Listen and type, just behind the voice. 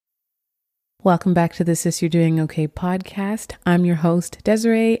Welcome back to the Sis You're Doing Okay podcast. I'm your host,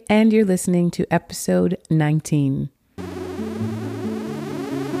 Desiree, and you're listening to episode 19.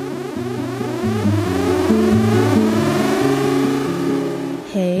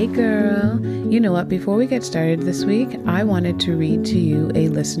 Hey girl, you know what? Before we get started this week, I wanted to read to you a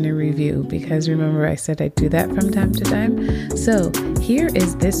listener review because remember I said I'd do that from time to time. So here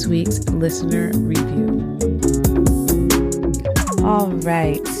is this week's listener review. All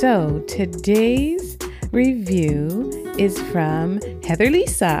right, so today's review is from Heather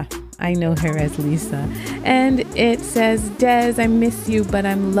Lisa. I know her as Lisa. And it says, Des, I miss you, but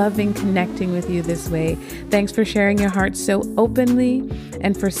I'm loving connecting with you this way. Thanks for sharing your heart so openly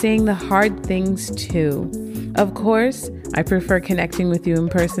and for saying the hard things too. Of course, I prefer connecting with you in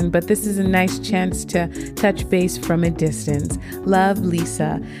person, but this is a nice chance to touch base from a distance. Love,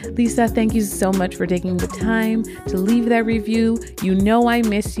 Lisa. Lisa, thank you so much for taking the time to leave that review. You know I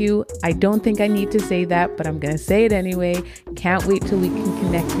miss you. I don't think I need to say that, but I'm going to say it anyway. Can't wait till we can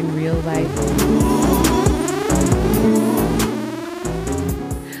connect in real life.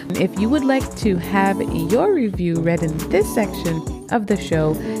 If you would like to have your review read in this section of the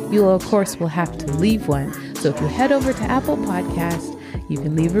show, you of course will have to leave one. So if you head over to Apple Podcasts, you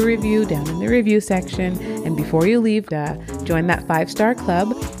can leave a review down in the review section. And before you leave, join that 5-star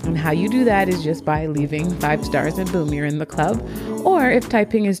club. And how you do that is just by leaving 5 stars and boom, you're in the club. Or if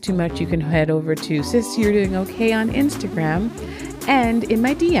typing is too much, you can head over to Sis You're Doing Okay on Instagram. And in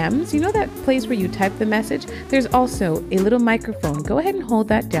my DMs, you know that place where you type the message? There's also a little microphone. Go ahead and hold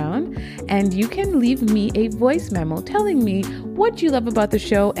that down and you can leave me a voice memo telling me what you love about the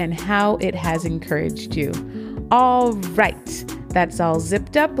show and how it has encouraged you. All right, that's all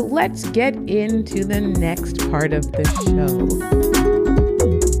zipped up. Let's get into the next part of the show.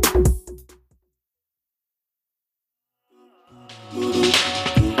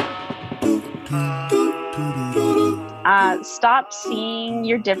 Stop seeing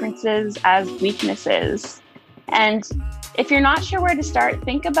your differences as weaknesses. And if you're not sure where to start,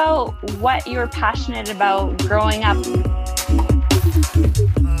 think about what you're passionate about growing up.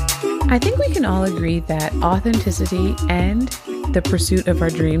 I think we can all agree that authenticity and the pursuit of our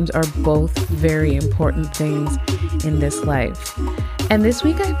dreams are both very important things in this life. And this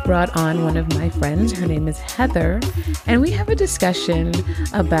week I brought on one of my friends. Her name is Heather, and we have a discussion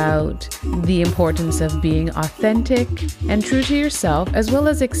about the importance of being authentic and true to yourself, as well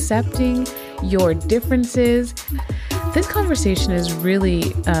as accepting your differences. This conversation is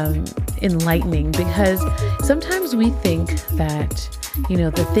really enlightening because sometimes we think that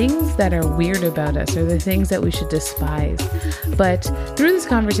the things that are weird about us are the things that we should despise. But through this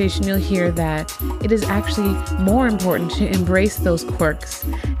conversation, you'll hear that it is actually more important to embrace those quirks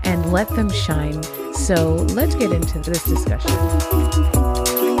and let them shine. So let's get into this discussion.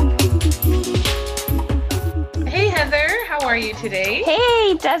 Hey, Heather, how are you today?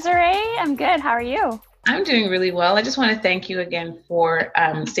 Hey, Desiree, I'm good. How are you? I'm doing really well. I just want to thank you again for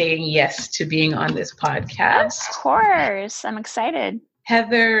saying yes to being on this podcast. Of course. I'm excited.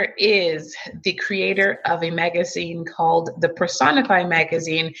 Heather is the creator of a magazine called the Personify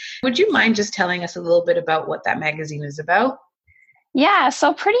magazine. Would you mind just telling us a little bit about what that magazine is about? Yeah,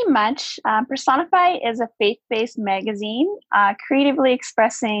 so pretty much Personify is a faith-based magazine, creatively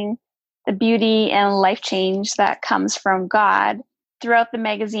expressing the beauty and life change that comes from God. Throughout the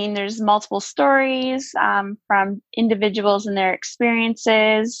magazine, there's multiple stories from individuals and their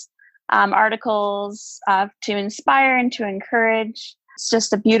experiences, articles to inspire and to encourage. It's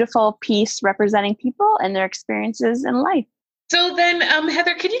just a beautiful piece representing people and their experiences in life. So then,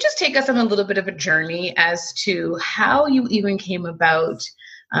 Heather, could you just take us on a little bit of a journey as to how you even came about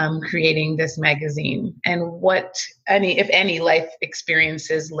creating this magazine and what, if any, life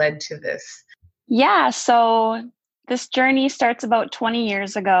experiences led to this? Yeah, so this journey starts about 20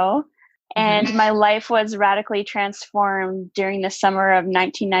 years ago, and my life was radically transformed during the summer of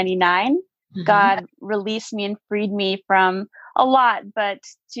 1999. God released me and freed me from a lot, but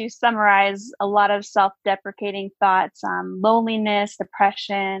to summarize, a lot of self-deprecating thoughts, loneliness,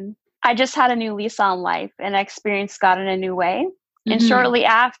 depression. I just had a new lease on life and I experienced God in a new way. And shortly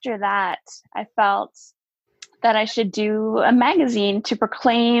after that, I felt that I should do a magazine to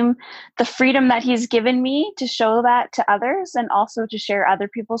proclaim the freedom that He's given me, to show that to others, and also to share other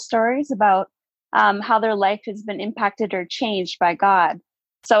people's stories about how their life has been impacted or changed by God.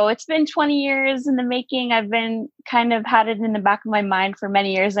 So it's been 20 years in the making. I've been kind of had it in the back of my mind for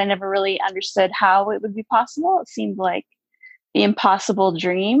many years. I never really understood how it would be possible. It seemed like the impossible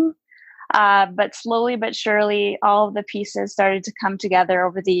dream. But slowly but surely, all of the pieces started to come together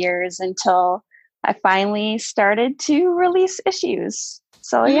over the years until I finally started to release issues.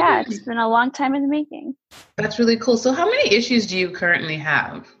 So yeah, it's been a long time in the making. That's really cool. So how many issues do you currently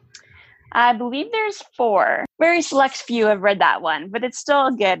have? I believe there's 4. Very select few have read that one, but it's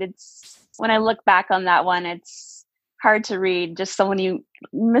still good. It's when I look back on that one, it's hard to read. Just so many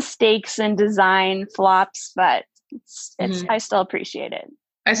mistakes and design flops, but it's I still appreciate it.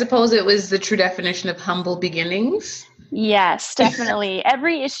 I suppose it was the true definition of humble beginnings. Yes, definitely.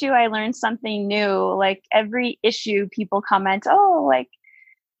 Every issue I learned something new. Like every issue people comment, oh, like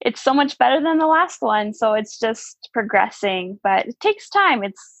it's so much better than the last one. So it's just progressing, but it takes time.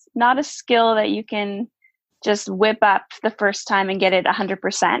 It's not a skill that you can just whip up the first time and get it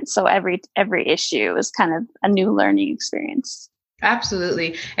 100%. So every issue is kind of a new learning experience. Absolutely.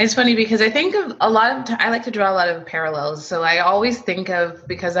 And it's funny because I think of a lot of I like to draw a lot of parallels. So I always think of,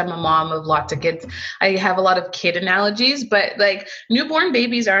 because I'm a mom of lots of kids, I have a lot of kid analogies, but like newborn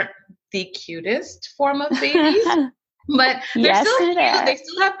babies aren't the cutest form of babies. But they're still cute. They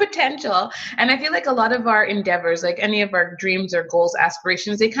still have potential. And I feel like a lot of our endeavors, like any of our dreams or goals,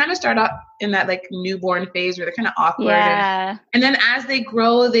 aspirations, they kind of start off in that like newborn phase where they're kind of awkward. Yeah. And then as they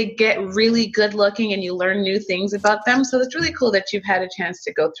grow, they get really good looking and you learn new things about them. So it's really cool that you've had a chance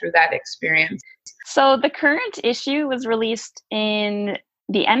to go through that experience. So the current issue was released in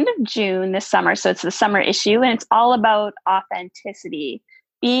the end of June this summer. So it's the summer issue, and it's all about authenticity,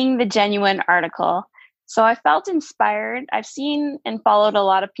 being the genuine article. So I felt inspired. I've seen and followed a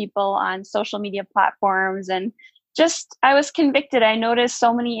lot of people on social media platforms, and just I was convicted. I noticed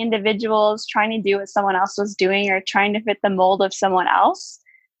so many individuals trying to do what someone else was doing or trying to fit the mold of someone else,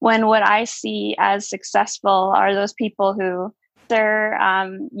 when what I see as successful are those people who they're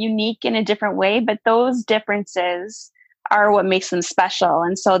unique in a different way, but those differences are what makes them special.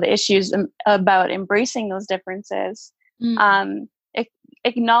 And so the issues about embracing those differences,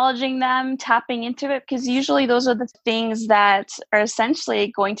 acknowledging them, tapping into it, because usually those are the things that are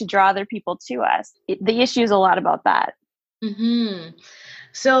essentially going to draw other people to us. The issue is a lot about that.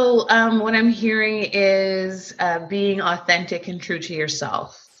 So what I'm hearing is being authentic and true to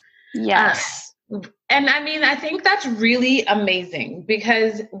yourself. Yes. And I mean, I think that's really amazing,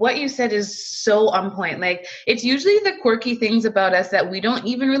 because what you said is so on point. Like, it's usually the quirky things about us that we don't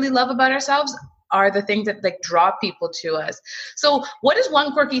even really love about ourselves are the things that like draw people to us. So what is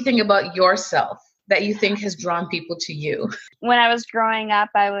one quirky thing about yourself that you think has drawn people to you? When I was growing up,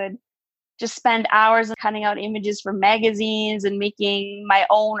 I would just spend hours cutting out images from magazines and making my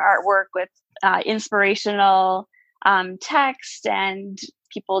own artwork with inspirational text, and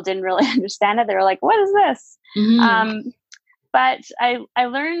people didn't really understand it. They were like, what is this? But I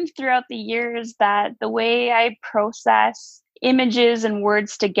learned throughout the years that the way I process images and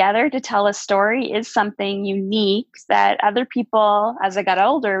words together to tell a story is something unique that other people, as I got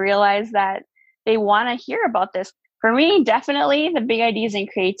older, realized that they want to hear about this. For me, definitely the big ideas and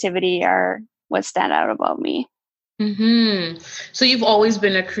creativity are what stand out about me. So you've always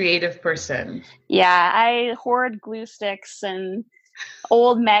been a creative person. Yeah, I hoard glue sticks and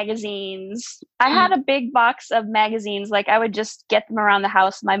old magazines. I had a big box of magazines. Like, I would just get them around the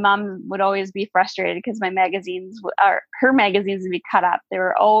house. My mom would always be frustrated because her magazines would be cut up. They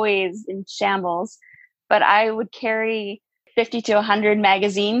were always in shambles. But I would carry 50 to 100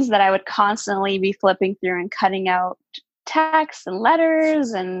 magazines that I would constantly be flipping through and cutting out text and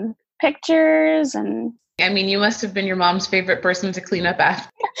letters and pictures. And I mean, you must have been your mom's favorite person to clean up after.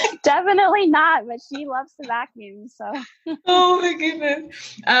 Definitely not, but she loves to vacuum. So. Oh my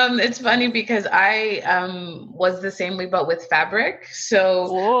goodness. It's funny because I was the same way, but with fabric. So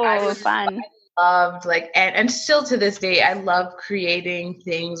fun. I loved and still to this day, I love creating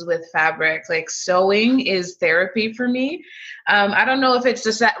things with fabric. Like, sewing is therapy for me. I don't know if it's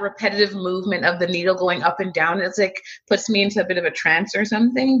just that repetitive movement of the needle going up and down. It's like puts me into a bit of a trance or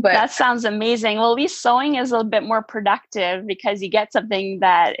something. But that sounds amazing. Well, at least sewing is a little bit more productive because you get something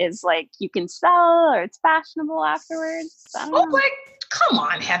that is like you can sell or it's fashionable afterwards. Come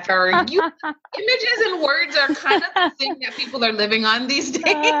on, Heather. Images and words are kind of the thing that people are living on these days.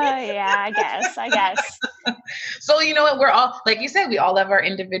 Yeah, I guess. So you know what? We're all, like you said, we all have our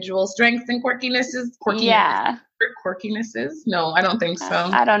individual strengths and quirkinesses. Yeah. Quirkinesses? No, I don't think so.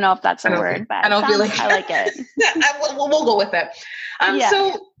 I don't know if that's a word, but I don't feel like I like it. We'll go with that.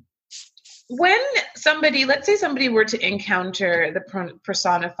 So when let's say somebody were to encounter the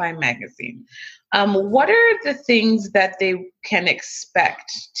Personify magazine, what are the things that they can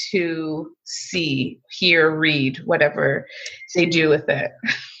expect to see, hear, read, whatever they do with it?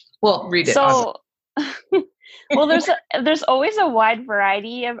 Well, read it. So, well, there's always a wide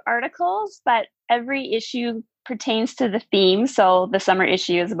variety of articles, but every issue pertains to the theme. So the summer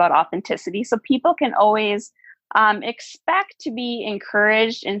issue is about authenticity. So people can always expect to be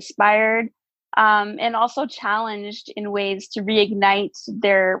encouraged, inspired, and also challenged in ways to reignite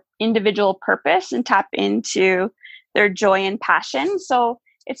their individual purpose and tap into their joy and passion. So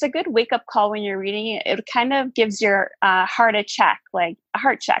it's a good wake up call when you're reading it. It kind of gives your heart a check, like a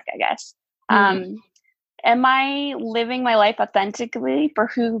heart check, I guess. Am I living my life authentically for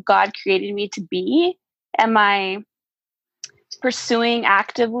who God created me to be? Am I pursuing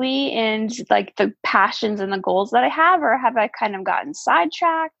actively in like the passions and the goals that I have, or have I kind of gotten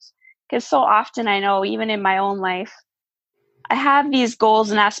sidetracked? Because so often I know, even in my own life, I have these goals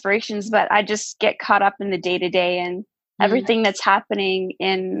and aspirations, but I just get caught up in the day to day, and everything that's happening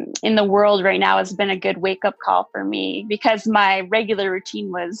in the world right now has been a good wake up call for me, because my regular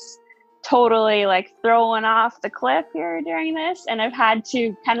routine was totally like thrown off the cliff here during this. And I've had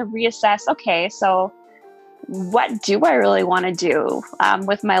to kind of reassess, okay, so what do I really want to do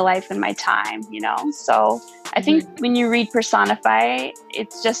with my life and my time, you know? So I think when you read Personify,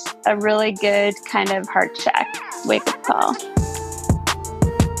 it's just a really good kind of heart check, wake up call.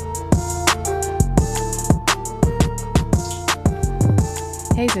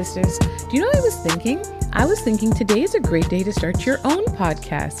 Hey sisters, do you know what I was thinking? I was thinking today is a great day to start your own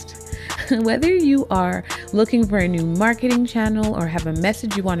podcast. Whether you are looking for a new marketing channel or have a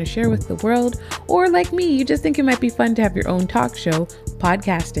message you want to share with the world, or like me, you just think it might be fun to have your own talk show,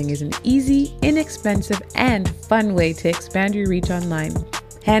 podcasting is an easy, inexpensive, and fun way to expand your reach online.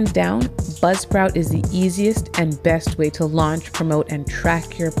 Hands down, Buzzsprout is the easiest and best way to launch, promote, and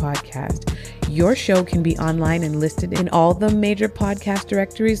track your podcast. Your show can be online and listed in all the major podcast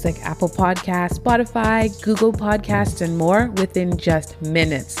directories like Apple Podcasts, Spotify, Google Podcasts, and more within just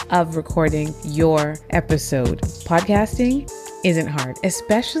minutes of recording your episode. Podcasting isn't hard,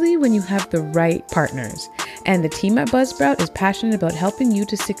 especially when you have the right partners. And the team at Buzzsprout is passionate about helping you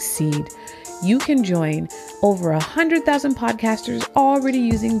to succeed. You can join over 100,000 podcasters already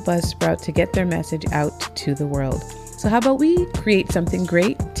using Buzzsprout to get their message out to the world. So how about we create something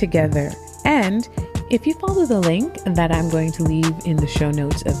great together? And if you follow the link that I'm going to leave in the show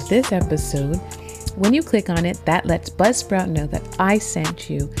notes of this episode, when you click on it, that lets Buzzsprout know that I sent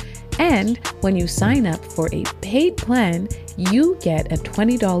you. And when you sign up for a paid plan, you get a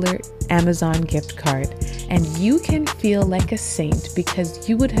 $20 Amazon gift card. And you can feel like a saint because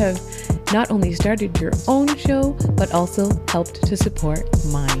you would have not only started your own show, but also helped to support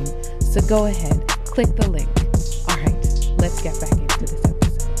mine. So go ahead, click the link. All right, let's get back into this episode.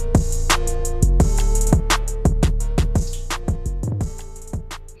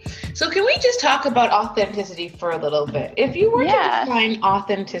 So can we just talk about authenticity for a little bit? If you were to define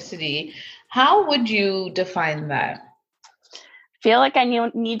authenticity, how would you define that? Feel like I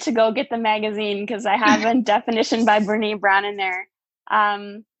need to go get the magazine because I have a definition by Brene Brown in there.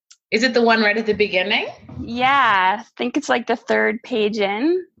 Is it the one right at the beginning? Yeah, I think it's like the third page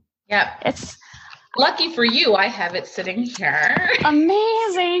in. Yeah. It's lucky for you. I have it sitting here.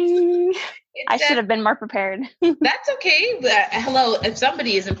 Amazing. I should have been more prepared. That's okay. Hello. If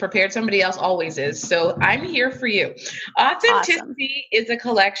somebody isn't prepared, somebody else always is. So I'm here for you. Authenticity is a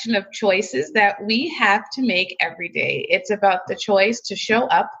collection of choices that we have to make every day. It's about the choice to show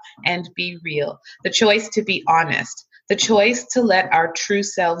up and be real, the choice to be honest, the choice to let our true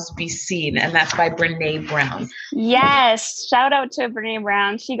selves be seen. And that's by Brene Brown. Yes. Shout out to Brene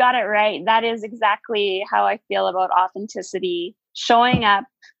Brown. She got it right. That is exactly how I feel about authenticity. Showing up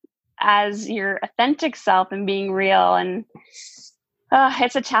as your authentic self and being real. And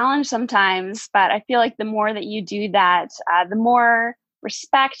it's a challenge sometimes, but I feel like the more that you do that, the more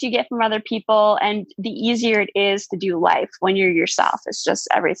respect you get from other people and the easier it is to do life when you're yourself. It's just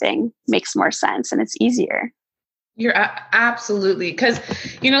everything makes more sense and it's easier. You're absolutely, because,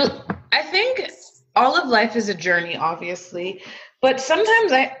 I think all of life is a journey, obviously. But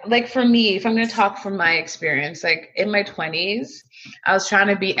sometimes for me, if I'm going to talk from my experience, like in my 20s, I was trying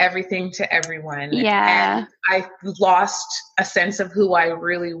to be everything to everyone. Yeah. And I lost a sense of who I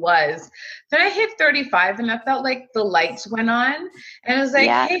really was. Then I hit 35 and I felt like the lights went on. And I was like,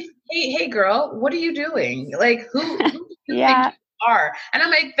 hey, girl, what are you doing? Like, who do you think you are? And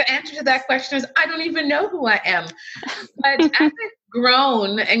I'm like, the answer to that question is, I don't even know who I am. But as I've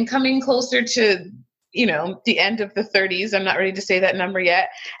grown and coming closer to the end of the 30s. I'm not ready to say that number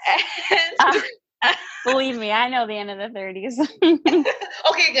yet. And, believe me, I know the end of the 30s.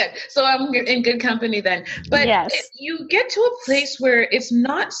 Okay, good. So I'm in good company then. But you get to a place where it's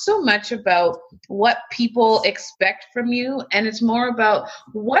not so much about what people expect from you, and it's more about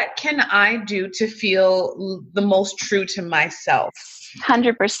what can I do to feel the most true to myself.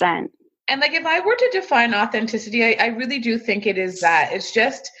 100%. And like, if I were to define authenticity, I really do think it is that. It's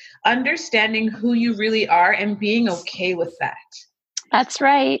just understanding who you really are and being okay with that. That's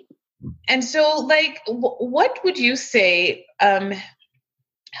right. And so, like, what would you say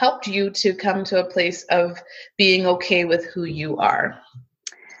helped you to come to a place of being okay with who you are?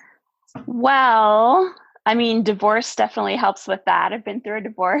 Well, I mean, divorce definitely helps with that. I've been through a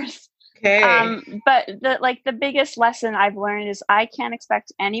divorce. Okay. But the biggest lesson I've learned is I can't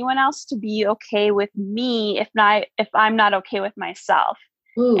expect anyone else to be okay with me if I'm not okay with myself.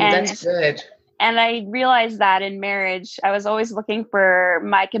 Ooh, And that's good. And I realized that in marriage, I was always looking for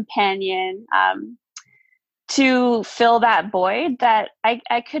my companion to fill that void that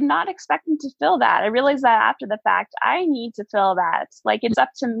I could not expect him to fill that. I realized that after the fact, I need to fill that. Like, it's up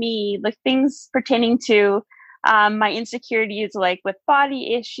to me, like things pertaining to my insecurities, like with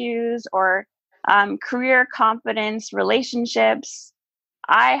body issues or career confidence, relationships.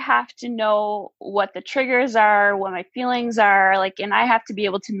 I have to know what the triggers are, what my feelings are, like, and I have to be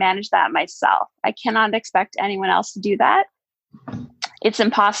able to manage that myself. I cannot expect anyone else to do that. It's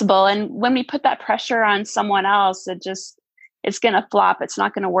impossible. And when we put that pressure on someone else, it's going to flop. It's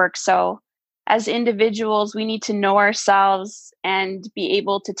not going to work. So as individuals, we need to know ourselves and be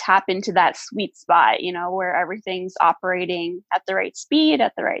able to tap into that sweet spot, where everything's operating at the right speed,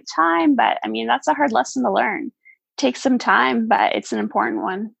 at the right time. But I mean, that's a hard lesson to learn. Takes some time, but it's an important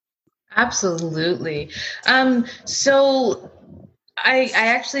one. Absolutely. So I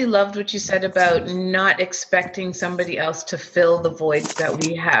actually loved what you said about not expecting somebody else to fill the voids that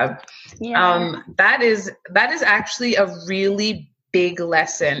we have. Yeah. That is actually a really big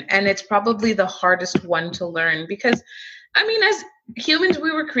lesson, and it's probably the hardest one to learn because, I mean, as humans,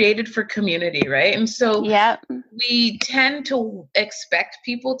 we were created for community, right? And so we tend to expect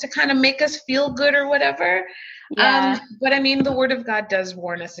people to kind of make us feel good or whatever. Yeah. But I mean, the Word of God does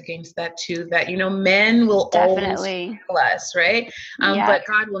warn us against that too, that, men will always fail us, right? But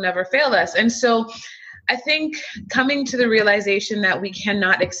God will never fail us. And so I think coming to the realization that we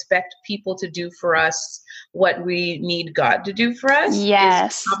cannot expect people to do for us what we need God to do for us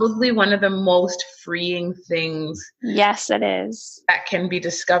is probably one of the most freeing things. Yes, it is. That can be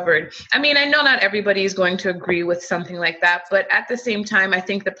discovered. I mean, I know not everybody is going to agree with something like that, but at the same time, I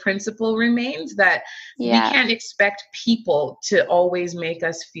think the principle remains that we can't expect people to always make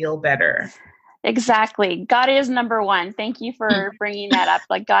us feel better. Exactly. God is number one. Thank you for bringing that up.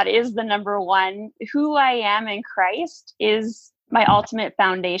 Like, God is the number one. Who I am in Christ is my ultimate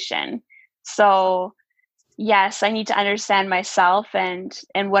foundation. So yes, I need to understand myself and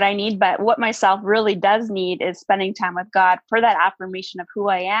what I need, but what myself really does need is spending time with God for that affirmation of who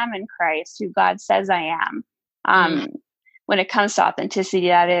I am in Christ, who God says I am. When it comes to authenticity,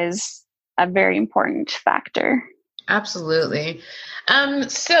 that is a very important factor. Absolutely.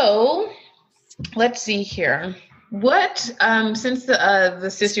 So let's see here. What, since the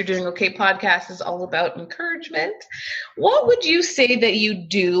Sister Doing Okay podcast is all about encouragement, what would you say that you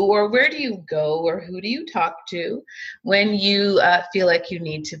do, or where do you go, or who do you talk to when you feel like you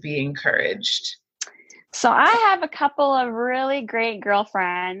need to be encouraged? So I have a couple of really great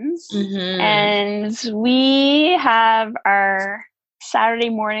girlfriends, and we have our Saturday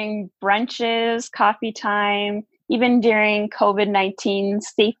morning brunches, coffee time. Even during COVID-19,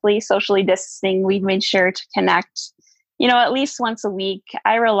 safely socially distancing, we've made sure to connect, at least once a week.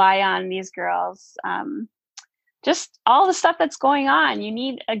 I rely on these girls. Just all the stuff that's going on. You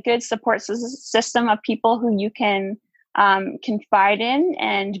need a good support system of people who you can confide in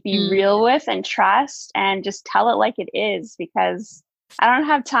and be real with and trust and just tell it like it is, because I don't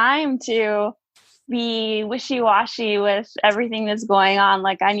have time to be wishy-washy with everything that's going on.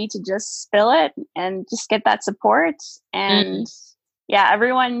 Like, I need to just spill it and just get that support. And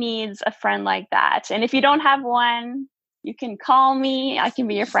everyone needs a friend like that. And if you don't have one, you can call me. I can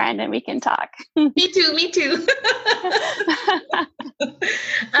be your friend and we can talk. Me too.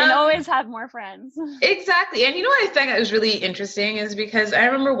 Can always have more friends. Exactly. And what I think that was really interesting is because I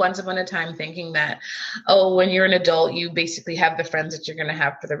remember once upon a time thinking that, when you're an adult, you basically have the friends that you're going to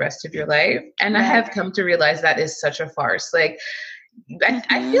have for the rest of your life. And I have come to realize that is such a farce. Like,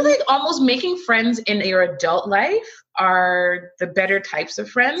 I feel like almost making friends in your adult life are the better types of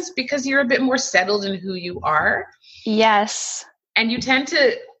friends because you're a bit more settled in who you are. Yes. And you tend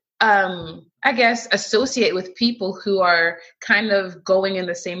to, I guess, associate with people who are kind of going in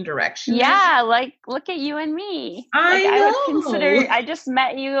the same direction. Yeah, like, look at you and me. I would consider, I just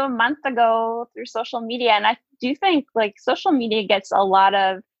met you a month ago through social media, and I do think, like, social media gets a lot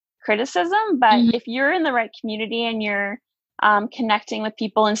of criticism, but if you're in the right community and you're connecting with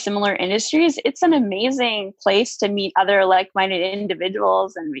people in similar industries, it's an amazing place to meet other like-minded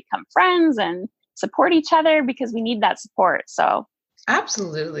individuals and become friends and support each other, because we need that support. So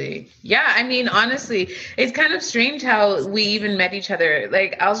Absolutely. Yeah. I mean, honestly, it's kind of strange how we even met each other.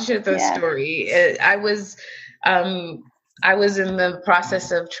 Like, I'll share the story. Um, I was in the process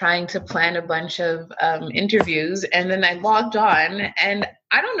of trying to plan a bunch of interviews, and then I logged on, and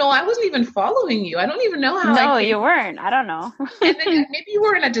I don't know, I wasn't even following you. I don't even know how. No, you weren't. I don't know. And then maybe you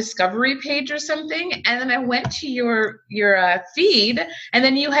were in a discovery page or something, and then I went to your feed, and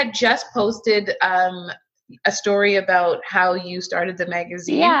then you had just posted a story about how you started the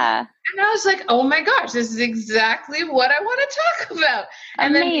magazine. Yeah. And I was like, oh my gosh, this is exactly what I want to talk about.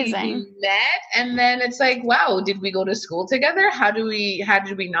 And amazing. Then we met, and then it's like, wow, did we go to school together? How did we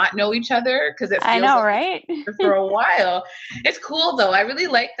not know each other? Because it feels I know, like right? For a while. It's cool though. I really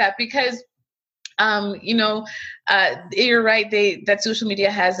like that because you're right. That social media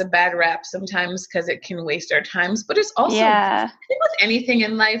has a bad rap sometimes because it can waste our times, but it's also I think with anything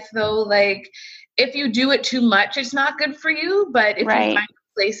in life though, like if you do it too much, it's not good for you. But if you find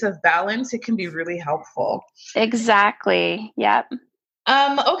a place of balance, it can be really helpful. Exactly. Yep.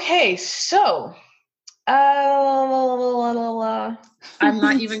 Okay. So, I'm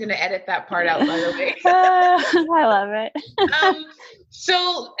not even going to edit that part out, by the way. I love it.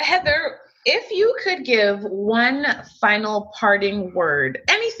 So Heather, if you could give one final parting word,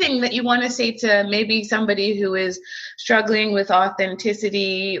 anything that you want to say to maybe somebody who is struggling with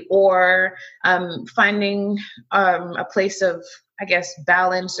authenticity or finding a place of, I guess,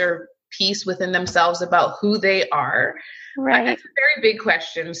 balance or peace within themselves about who they are. Right. That's a very big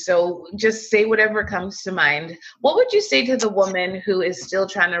question. So just say whatever comes to mind. What would you say to the woman who is still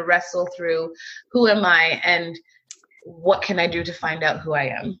trying to wrestle through who am I and what can I do to find out who I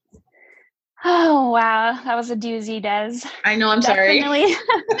am? Oh, wow. That was a doozy, Des. I know. I'm Definitely. sorry.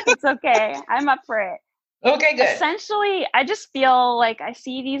 It's okay. I'm up for it. Okay, good. Essentially, I just feel like I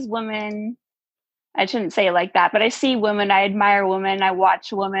see these women. I shouldn't say it like that, but I see women. I admire women. I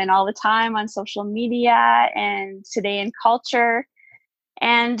watch women all the time on social media and today in culture.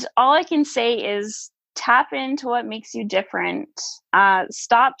 And all I can say is tap into what makes you different.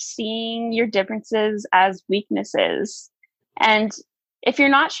 Stop seeing your differences as weaknesses. And if you're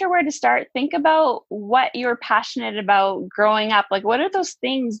not sure where to start, think about what you're passionate about growing up. Like, what are those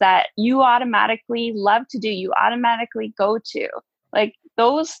things that you automatically love to do? You automatically go to. Like,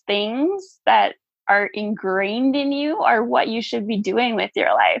 those things that are ingrained in you are what you should be doing with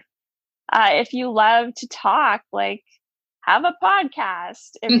your life. If you love to talk, like, have a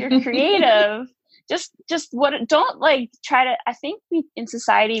podcast. If you're creative, don't like try to, I think in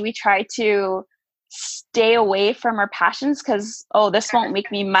society, we try to stay away from our passions because, this won't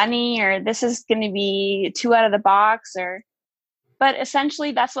make me money, or this is going to be too out of the box, but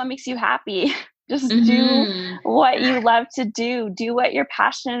essentially that's what makes you happy. Just do what you love to do what you're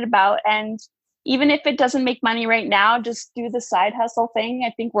passionate about. And even if it doesn't make money right now, just do the side hustle thing.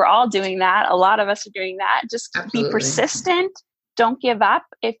 I think we're all doing that. A lot of us are doing that. Just Absolutely. Be persistent. Don't give up.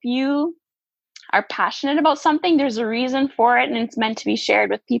 If you are passionate about something, there's a reason for it and it's meant to be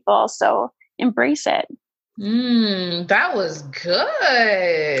shared with people. So embrace it. That was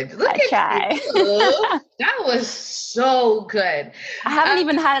good. Look at you. That was so good. I haven't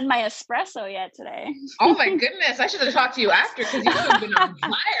even had my espresso yet today. Oh my goodness. I should have talked to you after because you would have been on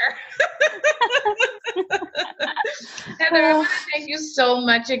fire. Heather, I want to thank you so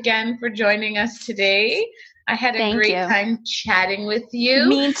much again for joining us today. I had a great time chatting with you.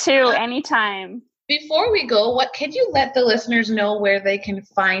 Me too. Anytime. Before we go, could you let the listeners know where they can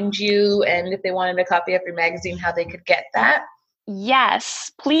find you, and if they wanted a copy of your magazine, how they could get that?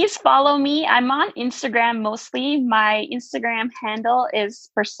 Yes, please follow me. I'm on Instagram mostly. My Instagram handle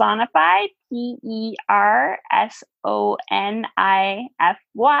is personified,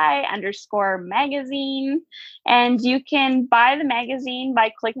 PERSONIFY_magazine. And you can buy the magazine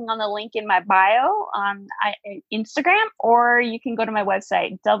by clicking on the link in my bio on Instagram, or you can go to my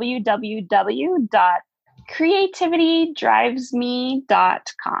website,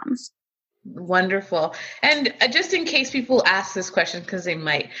 www.creativitydrivesme.com. Wonderful. And just in case people ask this question, because they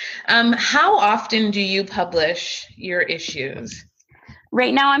might, how often do you publish your issues?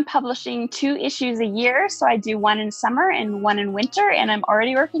 Right now I'm publishing 2 issues a year. So I do one in summer and one in winter, and I'm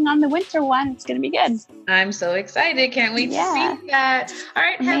already working on the winter one. It's going to be good. I'm so excited. Can't wait to see that. All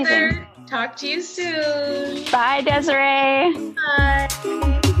right, Amazing. Heather, talk to you soon. Bye, Desiree. Bye.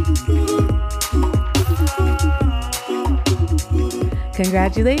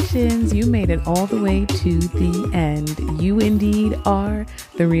 Congratulations, you made it all the way to the end. You indeed are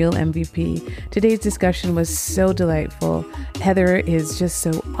the real MVP. Today's discussion was so delightful. Heather is just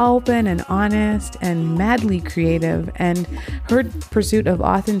so open and honest and madly creative, and her pursuit of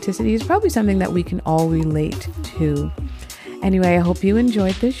authenticity is probably something that we can all relate to. Anyway, I hope you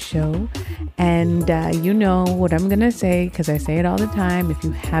enjoyed this show. And you know what I'm going to say, because I say it all the time. If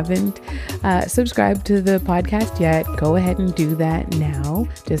you haven't subscribed to the podcast yet, go ahead and do that now.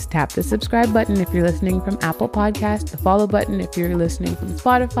 Just tap the subscribe button if you're listening from Apple Podcasts, the follow button if you're listening from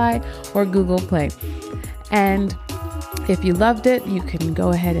Spotify or Google Play. And if you loved it, you can go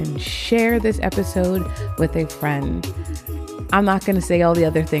ahead and share this episode with a friend. I'm not going to say all the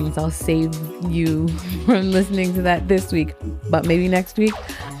other things. I'll save you from listening to that this week, but maybe next week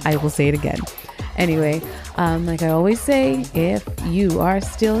I will say it again. Anyway, like I always say, if you are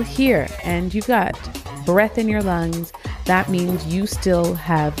still here and you've got breath in your lungs, that means you still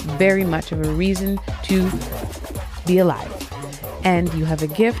have very much of a reason to be alive. And you have a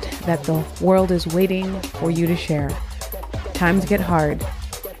gift that the world is waiting for you to share. Times get hard.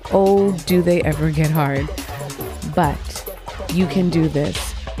 Oh, do they ever get hard? But you can do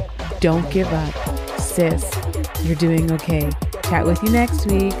this. Don't give up. Sis, you're doing okay. Chat with you next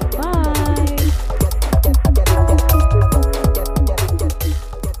week.